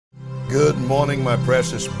Good morning, my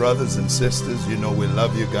precious brothers and sisters. You know we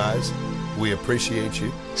love you guys. We appreciate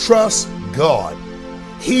you. Trust God.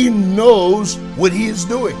 He knows what He is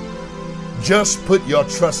doing. Just put your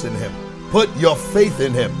trust in Him. Put your faith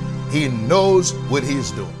in Him. He knows what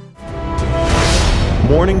He's doing.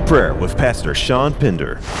 Morning Prayer with Pastor Sean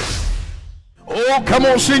Pinder. Oh, come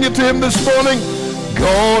on, sing it to Him this morning.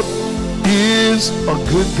 God is a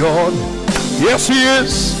good God. Yes, He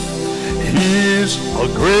is. He's a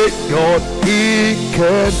great God. He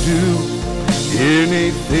can do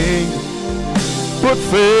anything but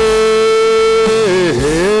fail.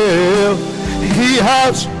 He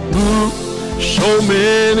has moved so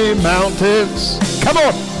many mountains, come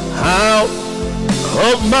on, out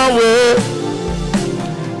of my way.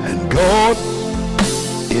 And God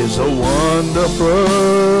is a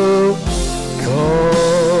wonderful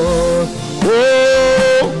God.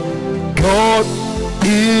 Oh, God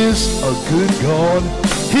is a good God.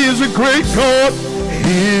 He is a great God.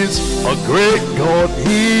 He's a great God.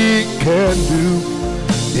 He can do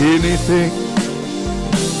anything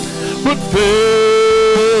but fail.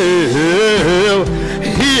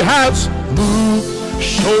 He has moved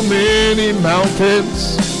so many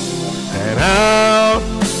mountains and out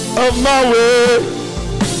of my way,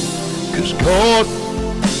 'cause God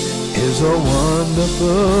is a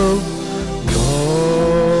wonderful God.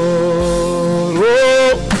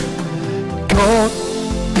 Oh, God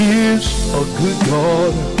is a good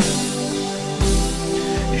God.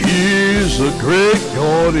 He's a great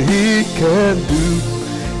God. He can do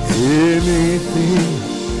anything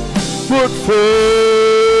but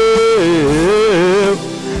fail.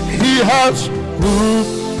 He has moved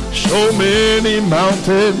so many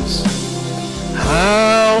mountains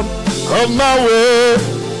out of my way,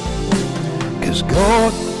 'cause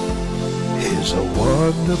God is a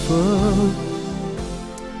wonderful.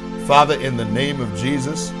 Father, in the name of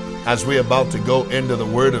Jesus, as we're about to go into the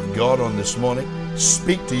Word of God on this morning,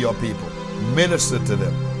 speak to your people, minister to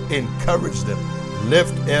them, encourage them,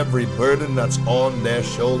 lift every burden that's on their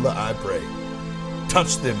shoulder, I pray.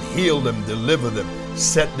 Touch them, heal them, deliver them,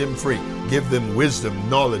 set them free, give them wisdom,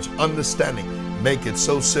 knowledge, understanding. Make it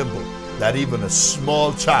so simple that even a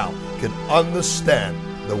small child can understand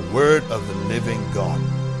the Word of the living God.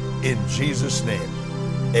 In Jesus' name,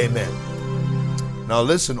 amen. Now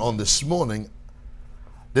listen, on this morning,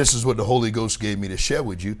 this is what the Holy Ghost gave me to share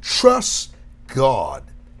with you. Trust God.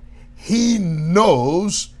 He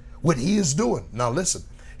knows what He is doing. Now listen,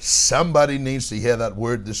 somebody needs to hear that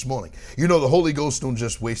word this morning. You know, the Holy Ghost don't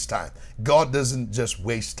just waste time. God doesn't just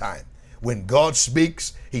waste time. When God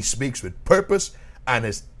speaks, He speaks with purpose, and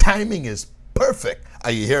His timing is perfect.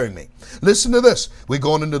 Are you hearing me? Listen to this. We're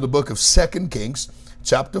going into the book of 2 Kings,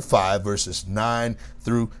 chapter 5, verses 9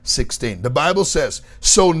 through 16. The Bible says,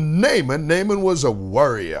 so Naaman was a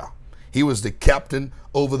warrior. He was the captain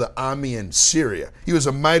over the army in Syria. He was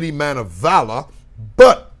a mighty man of valor,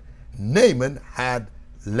 but Naaman had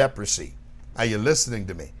leprosy. Are you listening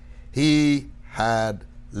to me? He had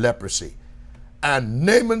leprosy. And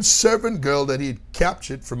Naaman's servant girl that he had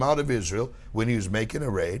captured from out of Israel when he was making a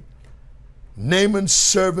raid, Naaman's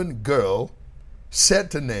servant girl said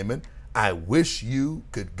to Naaman, I wish you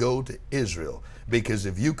could go to Israel, because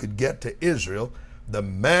if you could get to Israel, the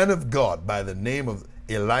man of God by the name of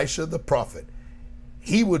Elisha the prophet,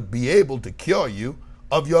 he would be able to cure you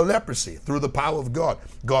of your leprosy through the power of God.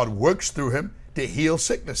 God works through him to heal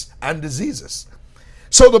sickness and diseases.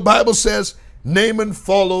 So the Bible says Naaman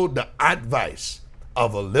followed the advice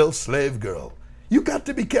of a little slave girl. You got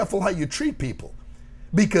to be careful how you treat people,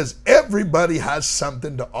 because everybody has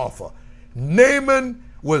something to offer. Naaman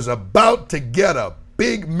was about to get a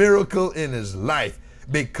big miracle in his life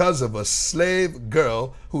because of a slave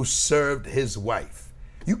girl who served his wife.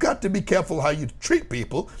 You got to be careful how you treat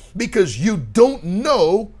people, because you don't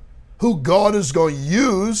know who God is going to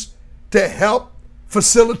use to help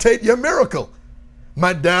facilitate your miracle.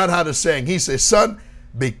 My dad had a saying. He said, son,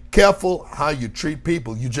 be careful how you treat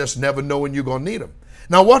people. You just never know when you're going to need them.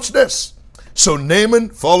 Now watch this. So Naaman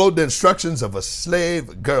followed the instructions of a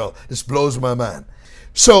slave girl. This blows my mind.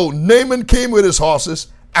 So Naaman came with his horses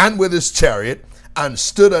and with his chariot and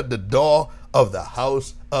stood at the door of the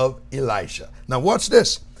house of Elisha. Now watch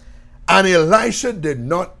this. And Elisha did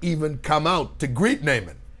not even come out to greet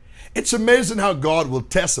Naaman. It's amazing how God will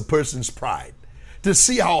test a person's pride, to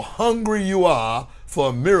see how hungry you are for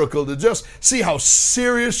a miracle, to just see how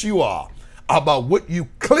serious you are about what you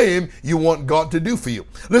claim you want God to do for you.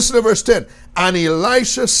 Listen to verse 10. And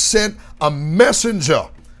Elisha sent a messenger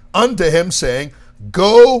unto him, saying,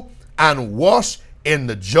 go and wash in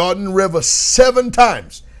the Jordan River 7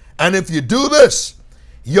 times. And if you do this,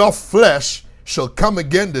 your flesh shall come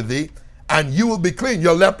again to thee, and you will be clean.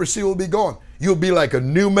 Your leprosy will be gone. You'll be like a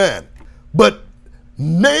new man. But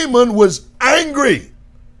Naaman was angry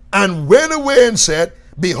and went away and said,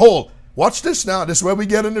 behold, watch this now. This is where we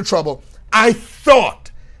get into trouble. I thought,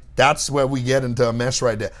 that's where we get into a mess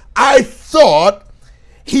right there. I thought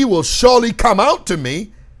he will surely come out to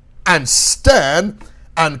me and stand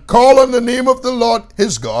and call on the name of the Lord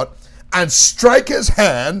his God and strike his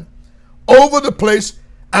hand over the place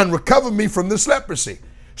and recover me from this leprosy.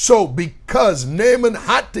 So because Naaman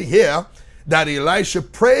had to hear that Elisha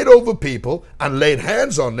prayed over people and laid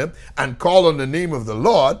hands on them and called on the name of the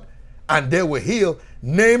Lord and they were healed,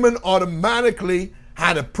 Naaman automatically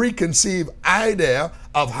had a preconceived idea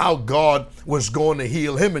of how God was going to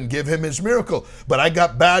heal him and give him his miracle. But I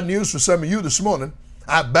got bad news for some of you this morning.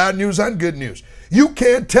 I have bad news and good news. You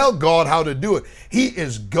can't tell God how to do it. He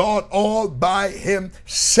is God all by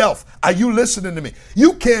himself. Are you listening to me?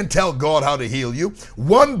 You can't tell God how to heal you.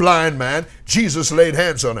 One blind man, Jesus laid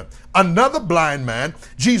hands on him. Another blind man,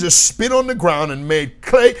 Jesus spit on the ground and made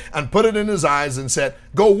clay and put it in his eyes and said,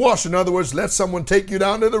 go wash. In other words, let someone take you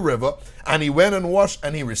down to the river. And he went and washed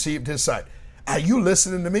and he received his sight. Are you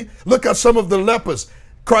listening to me? Look at some of the lepers.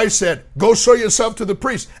 Christ said, go show yourself to the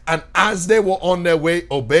priest. And as they were on their way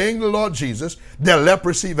obeying the Lord Jesus, their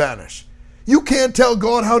leprosy vanished. You can't tell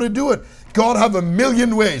God how to do it. God have a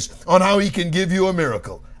million ways on how he can give you a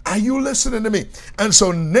miracle. Are you listening to me? And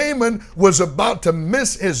so Naaman was about to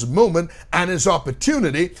miss his moment and his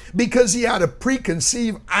opportunity because he had a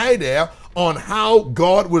preconceived idea on how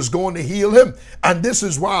God was going to heal him. And this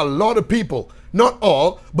is why a lot of people, not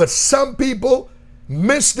all, but some people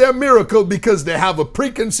miss their miracle because they have a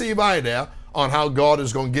preconceived idea on how God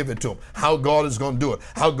is going to give it to them, how God is going to do it,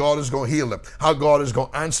 how God is going to heal them, how God is going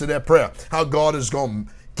to answer their prayer, how God is going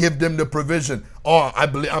to give them the provision. Oh,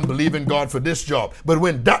 I'm believing God for this job. But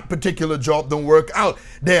when that particular job don't work out,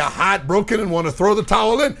 they are heartbroken and want to throw the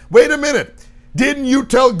towel in. Wait a minute. Didn't you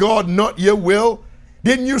tell God not your will?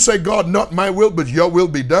 Didn't you say, God, not my will, but your will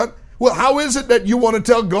be done? Well, how is it that you want to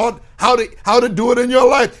tell God how to do it in your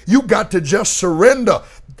life? You got to just surrender.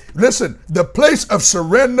 Listen, the place of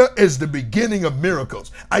surrender is the beginning of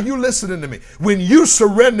miracles. Are you listening to me? When you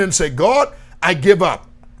surrender and say, God, I give up.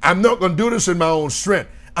 I'm not going to do this in my own strength.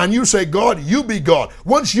 And you say, God, you be God.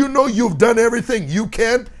 Once you know you've done everything you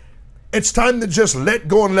can, it's time to just let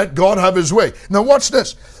go and let God have his way. Now watch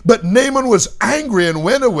this. But Naaman was angry and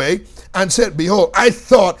went away and said, behold, I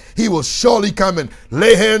thought he will surely come and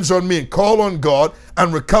lay hands on me and call on God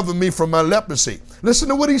and recover me from my leprosy. Listen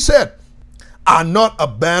to what he said. Are not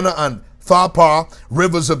Abana and Pharpar,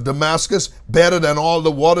 rivers of Damascus, better than all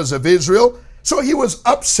the waters of Israel? So he was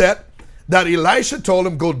upset that Elisha told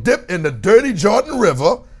him, go dip in the dirty Jordan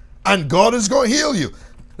River and God is going to heal you.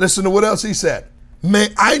 Listen to what else he said. May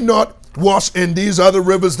I not wash in these other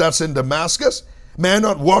rivers that's in Damascus? May I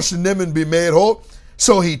not wash in them and be made whole?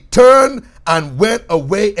 So he turned and went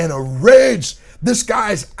away in a rage. This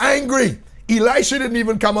guy's angry. Elisha didn't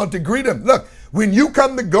even come out to greet him. Look, when you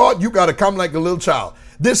come to God, you got to come like a little child.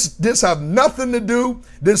 This have nothing to do.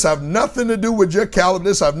 This have nothing to do with your caliber.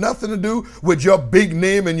 This have nothing to do with your big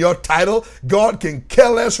name and your title. God can care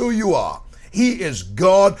less who you are. He is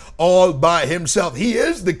God all by himself. He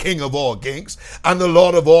is the King of all kings and the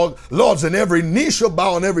Lord of all lords. And every knee shall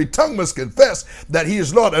bow and every tongue must confess that he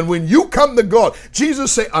is Lord. And when you come to God,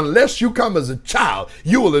 Jesus said, unless you come as a child,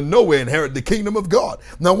 you will in no way inherit the kingdom of God.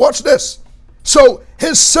 Now watch this. So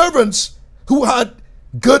his servants who had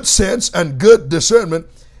good sense and good discernment,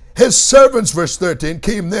 his servants, verse 13,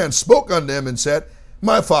 came there and spoke unto him and said,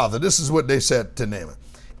 my father, this is what they said to Naaman.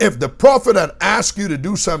 If the prophet had asked you to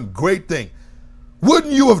do some great thing,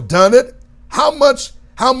 wouldn't you have done it? How much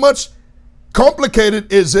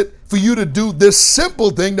complicated is it for you to do this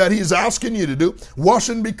simple thing that he's asking you to do? Wash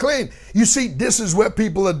and be clean. You see, this is where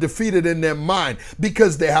people are defeated in their mind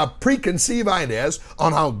because they have preconceived ideas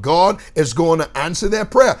on how God is going to answer their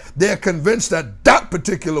prayer. They're convinced that that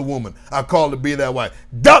particular woman are called to be their wife.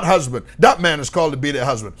 That husband, that man is called to be their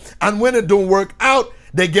husband. And when it don't work out,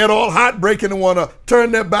 they get all heartbreaking and want to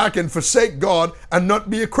turn their back and forsake God and not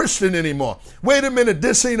be a Christian anymore. Wait a minute,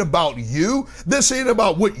 this ain't about you. This ain't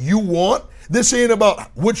about what you want. This ain't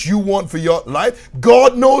about what you want for your life.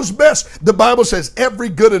 God knows best. The Bible says every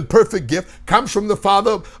good and perfect gift comes from the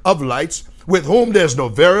Father of lights, with whom there's no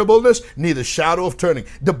variableness, neither shadow of turning.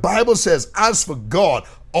 The Bible says, as for God,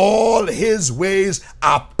 all his ways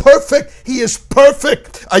are perfect. He is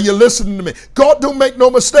perfect. Are you listening to me? God don't make no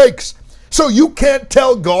mistakes. So you can't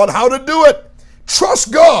tell God how to do it.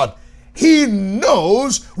 Trust God. He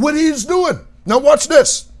knows what he's doing. Now watch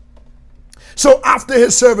this. So after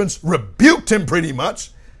his servants rebuked him pretty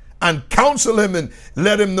much and counsel him and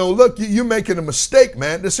let him know, look, you're making a mistake,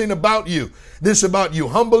 man. This ain't about you. This is about you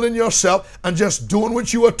humbling yourself and just doing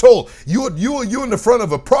what you are told. You in the front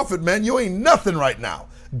of a prophet, man. You ain't nothing right now.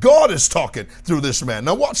 God is talking through this man.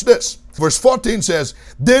 Now watch this. Verse 14 says,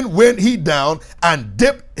 then went he down and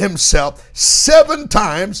dipped himself 7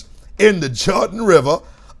 times in the Jordan River,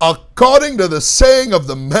 according to the saying of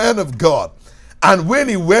the man of God. And when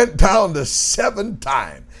he went down the 7th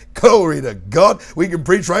time, glory to God, we can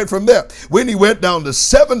preach right from there. When he went down the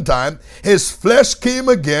 7th time, his flesh came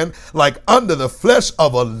again like unto the flesh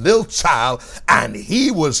of a little child, and he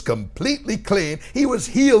was completely clean. He was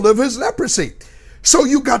healed of his leprosy. So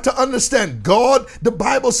you got to understand, God, the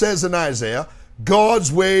Bible says in Isaiah,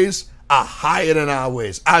 God's ways are higher than our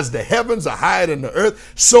ways. As the heavens are higher than the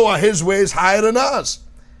earth, so are his ways higher than ours.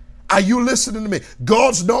 Are you listening to me?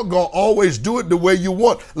 God's not going to always do it the way you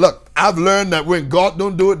want. Look, I've learned that when God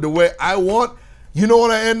don't do it the way I want, you know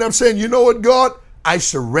what I end up saying? You know what, God? I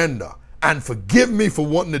surrender and forgive me for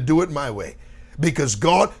wanting to do it my way. Because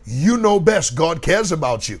God, you know best. God cares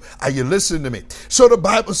about you. Are you listening to me? So the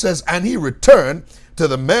Bible says, and he returned to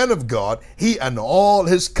the man of God, he and all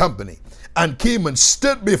his company, and came and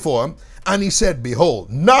stood before him. And he said, behold,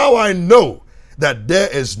 now I know that there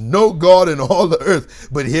is no God in all the earth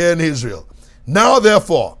but here in Israel. Now,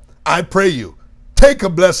 therefore, I pray you, take a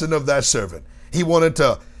blessing of thy servant. He wanted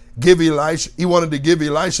to give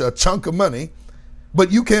Elisha a chunk of money,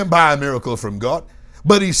 but you can't buy a miracle from God.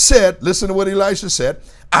 But he said, listen to what Elisha said,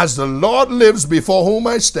 as the Lord lives before whom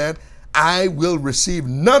I stand, I will receive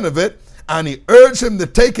none of it. And he urged him to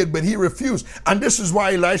take it, but he refused. And this is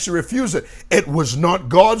why Elisha refused it. It was not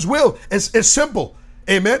God's will. It's simple.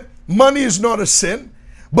 Amen. Money is not a sin,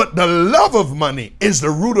 but the love of money is the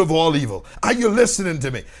root of all evil. Are you listening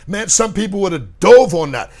to me? Man, some people would have dove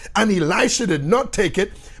on that. And Elisha did not take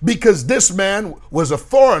it because this man was a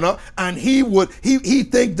foreigner and he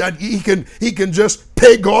think that he can just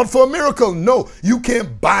pay God for a miracle. No, you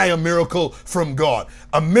can't buy a miracle from God.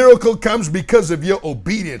 A miracle comes because of your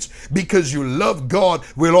obedience, because you love God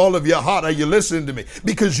with all of your heart. Are you listening to me?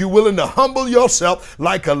 Because you're willing to humble yourself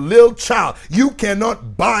like a little child. You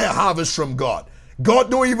cannot buy a harvest from God.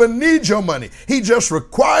 God don't even need your money. He just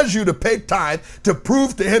requires you to pay tithe to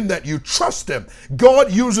prove to him that you trust him.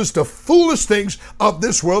 God uses the foolish things of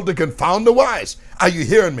this world to confound the wise. Are you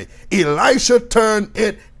hearing me? Elisha turned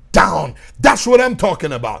it down. That's what I'm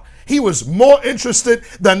talking about. He was more interested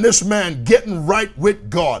than this man getting right with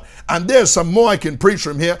God. And there's some more I can preach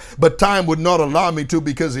from here, but time would not allow me to,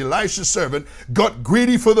 because Elisha's servant got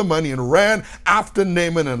greedy for the money and ran after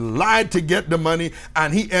Naaman and lied to get the money,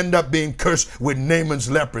 and he ended up being cursed with Naaman's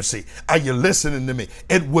leprosy. Are you listening to me?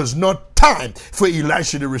 It was not time for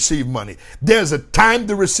Elisha to receive money. There's a time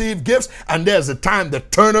to receive gifts, and there's a time to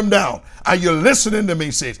turn them down. Are you listening to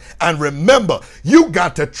me, saints? And remember, you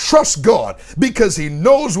got to trust God because he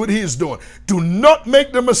knows what he is doing. Do not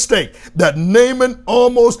make the mistake that Naaman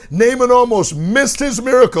almost missed his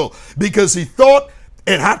miracle because he thought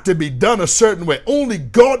it had to be done a certain way. Only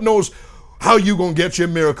God knows how you're going to get your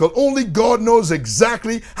miracle. Only God knows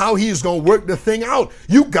exactly how he's going to work the thing out.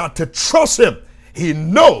 You got to trust him. He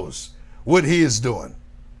knows what he is doing.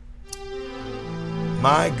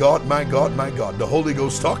 My God, my God, my God. The Holy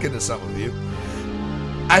Ghost talking to some of you.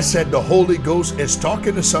 I said the Holy Ghost is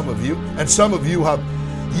talking to some of you, and some of you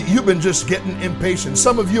you've been just getting impatient.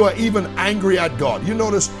 Some of you are even angry at God. You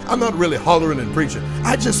notice I'm not really hollering and preaching.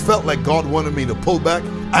 I just felt like God wanted me to pull back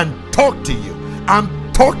and talk to you.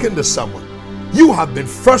 I'm talking to someone. You have been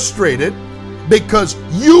frustrated because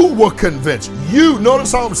you were convinced.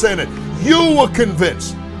 Notice how I'm saying it. You were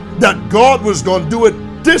convinced that God was going to do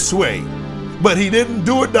it this way, but he didn't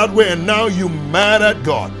do it that way, and now you're mad at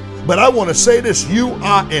God. But I want to say this, you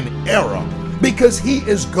are in error because he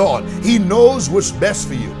is God. He knows what's best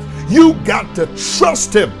for you. You got to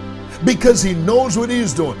trust him because he knows what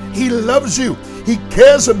he's doing. He loves you. He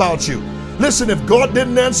cares about you. Listen, if God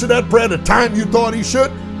didn't answer that prayer the time you thought he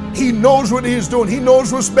should, he knows what he's doing. He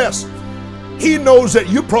knows what's best. He knows that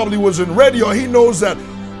you probably wasn't ready, or he knows that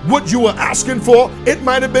what you were asking for, it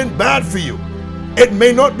might have been bad for you. It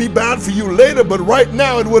may not be bad for you later, but right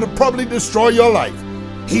now it would have probably destroyed your life.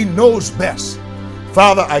 He knows best.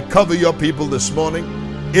 Father, I cover your people this morning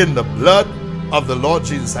in the blood of the Lord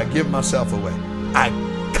Jesus. I give myself away. I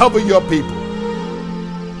cover your people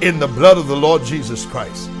in the blood of the Lord Jesus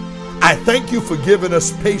Christ. I thank you for giving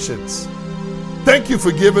us patience. Thank you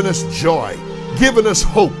for giving us joy, giving us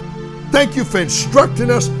hope. Thank you for instructing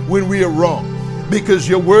us when we are wrong, because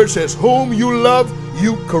your word says, whom you love,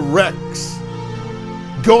 you corrects.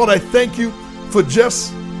 God, I thank you for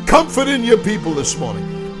just comforting your people this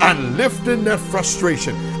morning and lifting that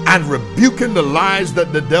frustration and rebuking the lies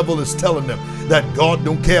that the devil is telling them, that God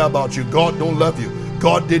don't care about you, God don't love you,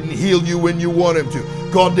 God didn't heal you when you want him to,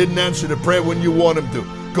 God didn't answer the prayer when you want him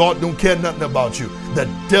to, God don't care nothing about you. The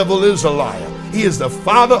devil is a liar. He is the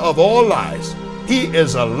father of all lies. He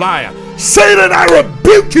is a liar. Satan, I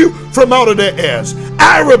rebuke you from out of their ears.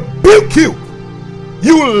 I rebuke you,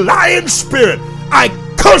 you lying spirit. I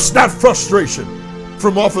curse that frustration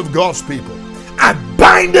from off of God's people. I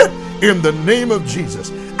bind it in the name of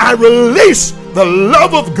Jesus. I release the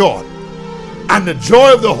love of God and the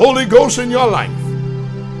joy of the Holy Ghost in your life.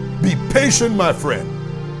 Be patient, my friend.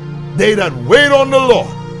 They that wait on the Lord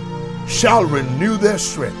shall renew their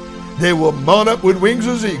strength. They will mount up with wings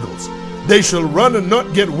as eagles. They shall run and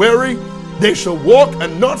not get weary. They shall walk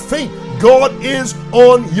and not faint. God is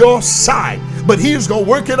on your side, but he is going to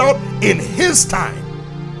work it out in his time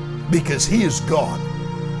because he is God.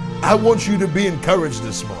 I want you to be encouraged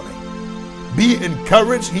this morning. Be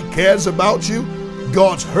encouraged. He cares about you.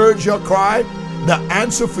 God's heard your cry. The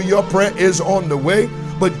answer for your prayer is on the way,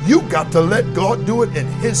 but you got to let God do it in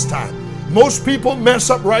his time. Most people mess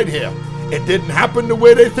up right here. It didn't happen the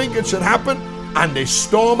way they think it should happen, and they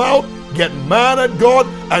storm out, get mad at God,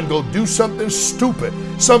 and go do something stupid.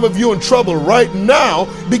 Some of you in trouble right now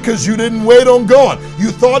because you didn't wait on God.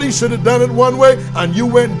 You thought he should have done it one way, and you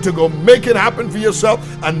went to go make it happen for yourself,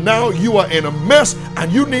 and now you are in a mess,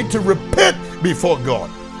 and you need to repent before God.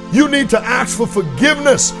 You need to ask for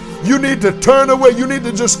forgiveness. You need to turn away. You need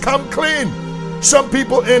to just come clean. Some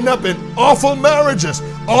people end up in awful marriages,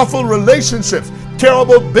 awful relationships,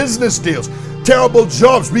 terrible business deals, terrible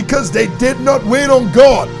jobs because they did not wait on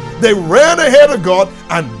God. They ran ahead of God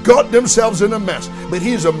and got themselves in a mess. But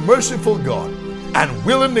he's a merciful God and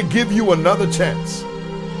willing to give you another chance.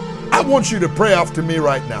 I want you to pray after me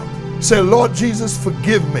right now. Say, Lord Jesus,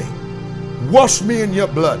 forgive me. Wash me in your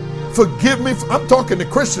blood. Forgive me. I'm talking to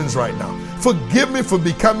Christians right now. Forgive me for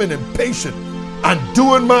becoming impatient and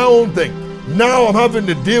doing my own thing. Now I'm having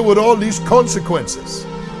to deal with all these consequences.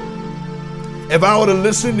 If I would have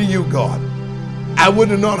listened to you, God, I would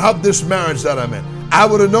have not have this marriage that I'm in. I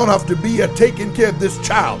would have not have to be here taking care of this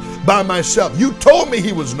child by myself. You told me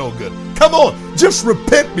he was no good. Come on, just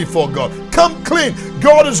repent before God. Come clean.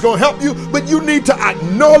 God is going to help you, but you need to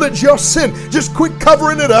acknowledge your sin. Just quit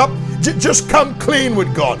covering it up. Just come clean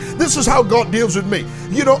with God. This is how God deals with me.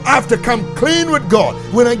 You know, I have to come clean with God.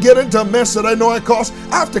 When I get into a mess that I know I caused,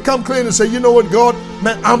 I have to come clean and say, you know what, God,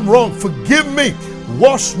 man, I'm wrong. Forgive me.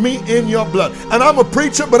 Wash me in your blood. And I'm a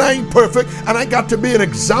preacher, but I ain't perfect, and I got to be an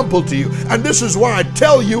example to you. And this is why I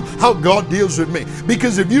tell you how God deals with me.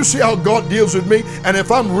 Because if you see how God deals with me, and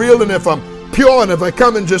if I'm real and if I'm pure, and if I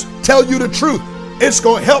come and just tell you the truth, it's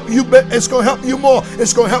going to help you. It's going to help you more.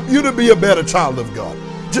 It's going to help you to be a better child of God.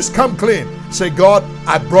 Just come clean. Say, God,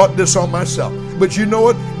 I brought this on myself. But you know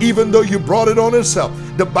what? Even though you brought it on himself,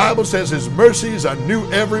 the Bible says his mercies are new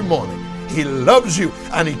every morning. He loves you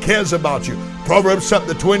and he cares about you. Proverbs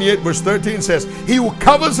chapter 28 verse 13 says, he who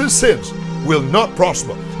covers his sins will not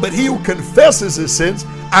prosper, but he who confesses his sins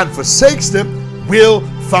and forsakes them will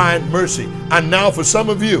find mercy. And now for some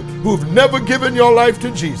of you who've never given your life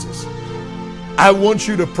to Jesus, I want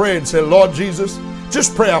you to pray and say, Lord Jesus,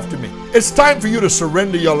 just pray after me. It's time for you to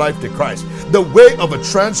surrender your life to Christ. The way of a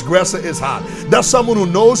transgressor is hard. That's someone who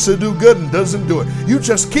knows to do good and doesn't do it. You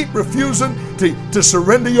just keep refusing to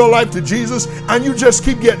surrender your life to Jesus, and you just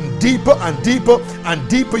keep getting deeper and deeper and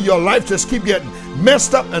deeper. Your life just keep getting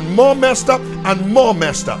messed up and more messed up and more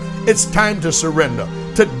messed up. It's time to surrender.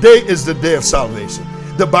 Today is the day of salvation.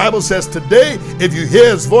 The Bible says today, if you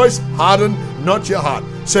hear his voice, harden not your heart.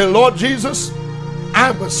 Say, Lord Jesus,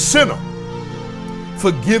 I'm a sinner.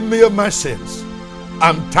 Forgive me of my sins.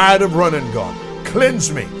 I'm tired of running, God.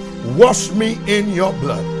 Cleanse me. Wash me in your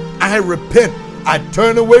blood. I repent. I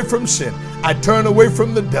turn away from sin. I turn away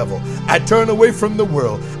from the devil. I turn away from the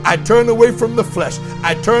world. I turn away from the flesh.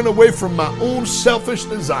 I turn away from my own selfish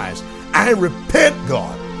desires. I repent,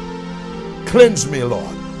 God. Cleanse me,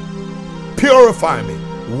 Lord. Purify me.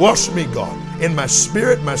 Wash me, God. In my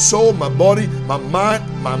spirit, my soul, my body, my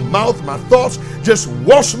mind, my mouth, my thoughts. Just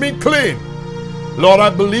wash me clean. Lord, I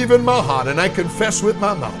believe in my heart and I confess with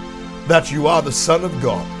my mouth that you are the Son of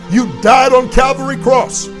God. You died on Calvary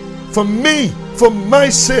cross for me, for my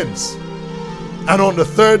sins. And on the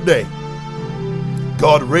third day,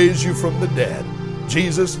 God raised you from the dead.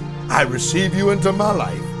 Jesus, I receive you into my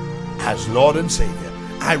life as Lord and Savior.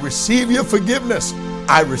 I receive your forgiveness.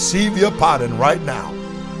 I receive your pardon right now.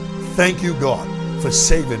 Thank you, God, for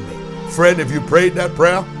saving me. Friend, if you prayed that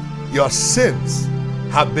prayer, your sins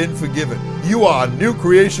have been forgiven. You are a new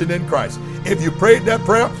creation in Christ. If you prayed that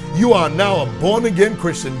prayer, you are now a born-again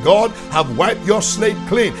Christian. God have wiped your slate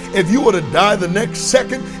clean. If you were to die the next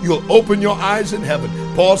second, you'll open your eyes in heaven.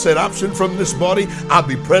 Paul said, absent from this body, I'll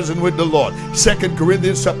be present with the Lord. 2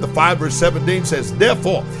 Corinthians chapter 5, verse 17 says,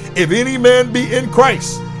 therefore, if any man be in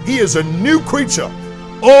Christ, he is a new creature.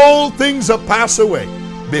 All things are passed away.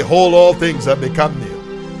 Behold, all things have become new.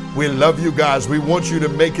 We love you guys. We want you to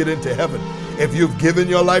make it into heaven. If you've given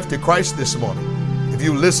your life to Christ this morning, if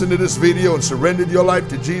you listened to this video and surrendered your life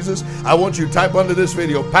to Jesus, I want you to type under this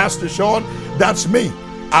video, Pastor Sean, that's me.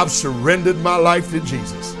 I've surrendered my life to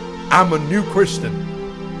Jesus. I'm a new Christian.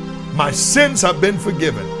 My sins have been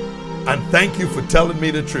forgiven. And thank you for telling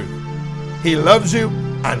me the truth. He loves you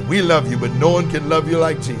and we love you, but no one can love you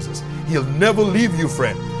like Jesus. He'll never leave you,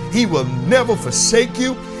 friend. He will never forsake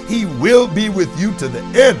you. He will be with you to the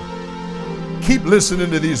end. Keep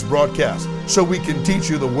listening to these broadcasts so we can teach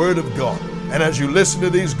you the Word of God. And as you listen to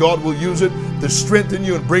these, God will use it to strengthen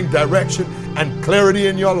you and bring direction and clarity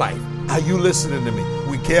in your life. Are you listening to me?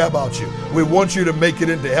 We care about you. We want you to make it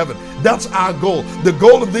into heaven. That's our goal. The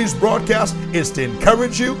goal of these broadcasts is to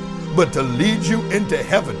encourage you, but to lead you into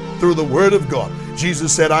heaven through the Word of God.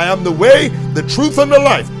 Jesus said, I am the way, the truth, and the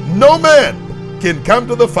life. No man can come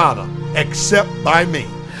to the Father except by me.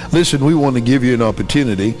 Listen, we want to give you an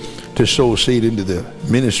opportunity to sow a seed into the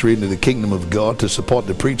ministry, into the kingdom of God, to support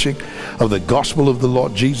the preaching of the gospel of the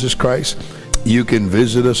Lord Jesus Christ. You can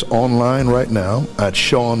visit us online right now at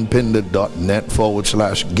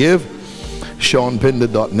seanpinder.net/give.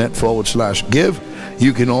 seanpinder.net/give.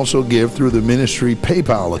 You can also give through the ministry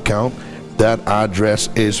PayPal account. That address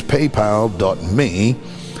is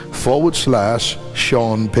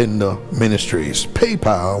paypal.me/Sean Pinder Ministries.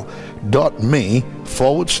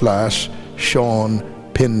 paypal.me/Sean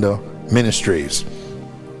Pinder Ministries.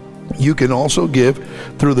 You can also give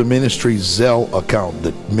through the ministry Zelle account.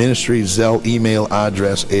 The ministry Zelle email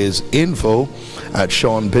address is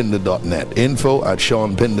info@seanpinder.net.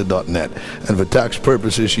 info@seanpinder.net. And for tax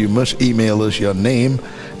purposes, you must email us your name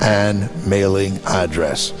and mailing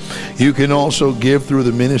address. You can also give through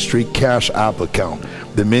the ministry Cash App account.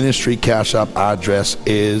 The ministry Cash App address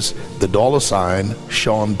is the $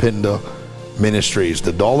 Sean Pinder Ministries.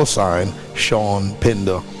 The $ Sean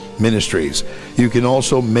Pinder Ministries. You can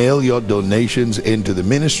also mail your donations into the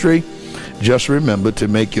ministry. Just remember to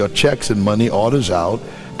make your checks and money orders out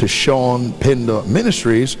to Sean Pinder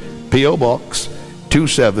Ministries, P.O. Box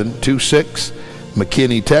 2726,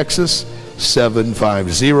 McKinney, Texas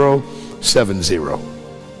 75070.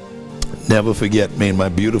 Never forget, me and my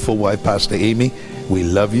beautiful wife, Pastor Aimee, we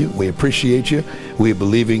love you. We appreciate you. We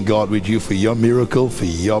believe in God with you for your miracle, for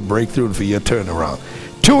your breakthrough, and for your turnaround.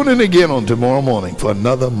 Tune in again on tomorrow morning for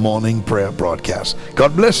another morning prayer broadcast.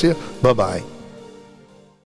 God bless you. Bye-bye.